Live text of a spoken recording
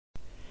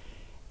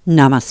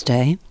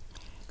Namaste,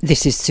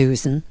 this is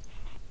SuZen.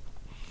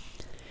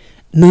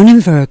 Moon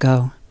in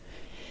Virgo.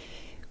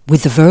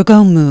 With the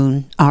Virgo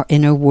moon, our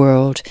inner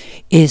world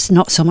is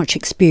not so much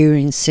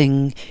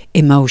experiencing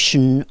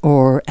emotion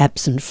or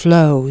ebbs and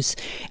flows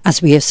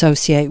as we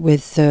associate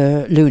with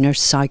the lunar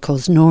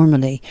cycles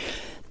normally,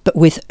 but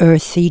with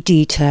earthy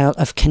detail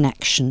of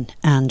connection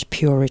and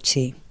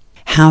purity.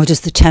 How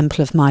does the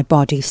temple of my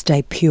body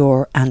stay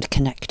pure and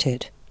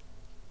connected?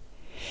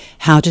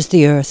 How does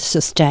the earth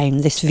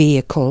sustain this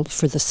vehicle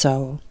for the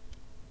soul?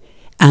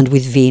 And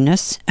with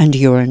Venus and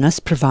Uranus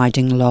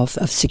providing love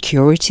of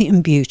security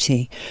and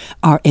beauty,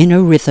 our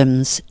inner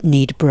rhythms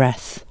need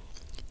breath,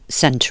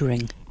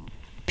 centering,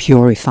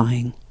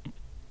 purifying.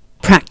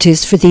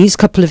 Practice for these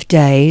couple of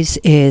days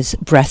is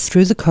breath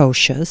through the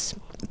Koshas,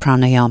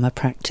 pranayama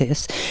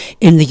practice,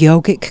 in the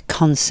yogic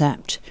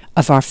concept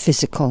of our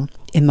physical,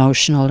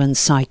 emotional and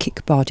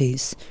psychic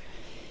bodies.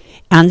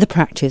 And the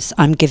practice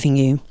I'm giving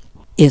you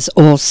is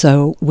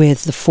also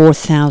with the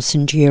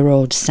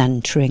 4,000-year-old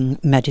centering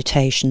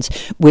meditations,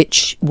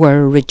 which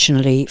were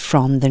originally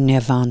from the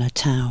Nirvana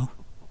Tao.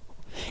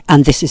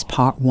 And this is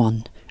part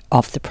 1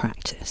 of the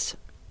practice.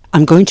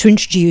 I'm going to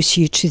introduce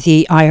you to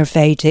the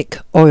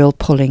Ayurvedic oil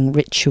pulling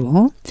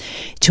ritual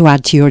to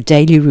add to your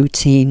daily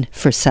routine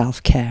for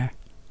self-care.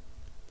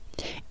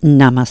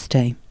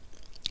 Namaste.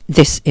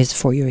 This is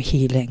for your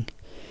healing.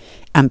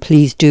 And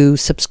please do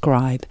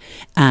subscribe,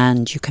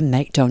 and you can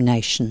make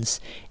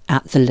donations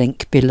at the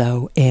link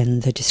below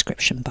in the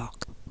description box.